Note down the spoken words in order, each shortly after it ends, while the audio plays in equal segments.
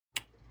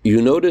You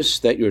notice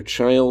that your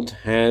child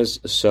has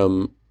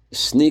some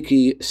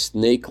sneaky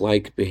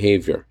snake-like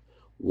behavior.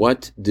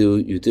 What do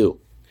you do?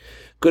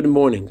 Good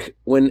morning.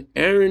 When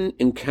Aaron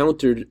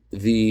encountered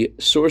the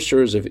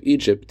sorcerers of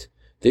Egypt,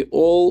 they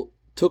all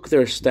took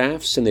their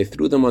staffs and they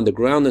threw them on the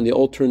ground and they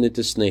all turned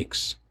into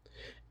snakes.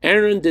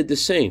 Aaron did the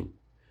same,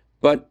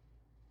 but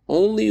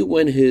only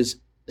when his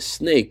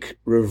snake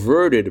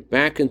reverted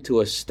back into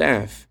a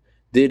staff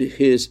did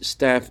his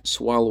staff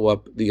swallow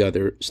up the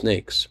other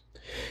snakes.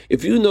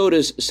 If you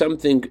notice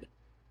something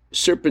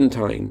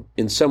serpentine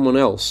in someone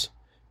else,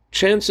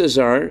 chances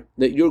are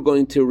that you're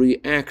going to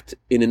react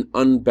in an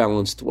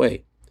unbalanced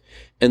way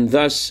and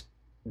thus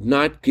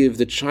not give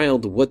the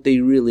child what they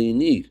really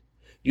need.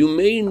 You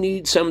may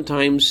need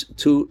sometimes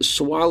to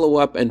swallow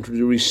up and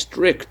to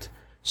restrict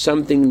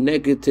something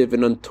negative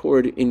and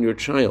untoward in your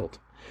child.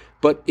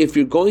 But if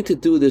you're going to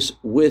do this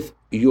with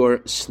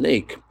your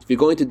snake, if you're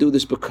going to do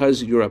this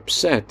because you're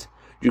upset,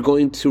 you're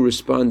going to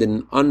respond in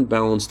an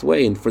unbalanced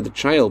way. And for the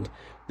child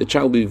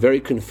will be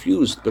very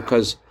confused,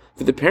 because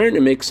for the parent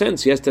it makes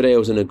sense. Yesterday I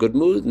was in a good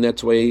mood and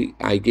that's why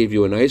I gave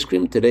you an ice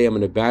cream. Today I'm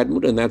in a bad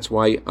mood and that's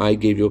why I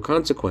gave you a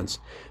consequence.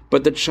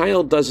 But the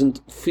child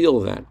doesn't feel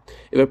that.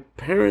 If a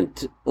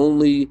parent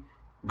only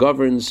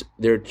governs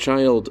their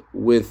child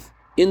with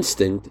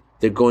instinct,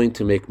 they're going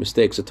to make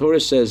mistakes. The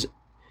Torah says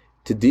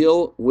to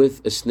deal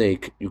with a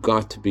snake, you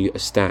got to be a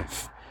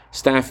staff.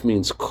 Staff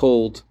means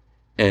cold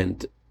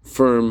and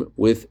firm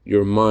with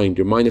your mind.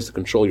 Your mind is to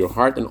control your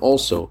heart, and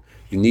also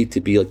you need to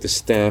be like the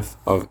staff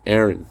of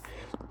Aaron.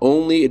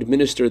 Only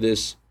administer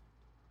this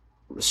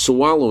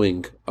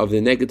swallowing of the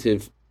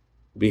negative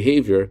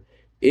behavior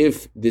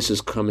if this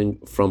is coming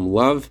from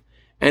love.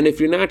 And if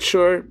you're not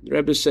sure, the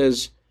Rebbe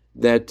says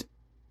that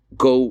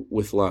go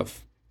with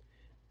love.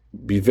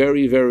 Be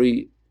very,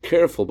 very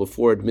careful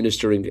before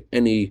administering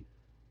any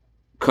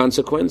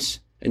consequence,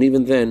 and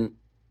even then,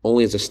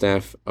 only as a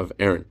staff of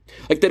Aaron.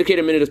 I'd like to dedicate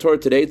a minute of Torah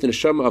today to the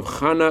neshama of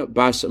Chana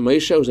Bas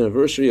Moshe, whose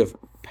anniversary of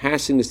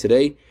passing is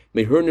today.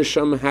 May her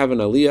neshama have an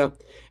aliyah,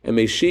 and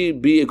may she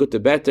be a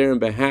good better on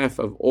behalf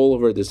of all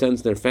of her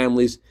descendants and their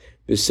families.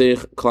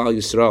 V'seich Klal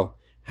Yisrael.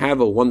 Have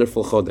a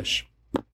wonderful Chodesh.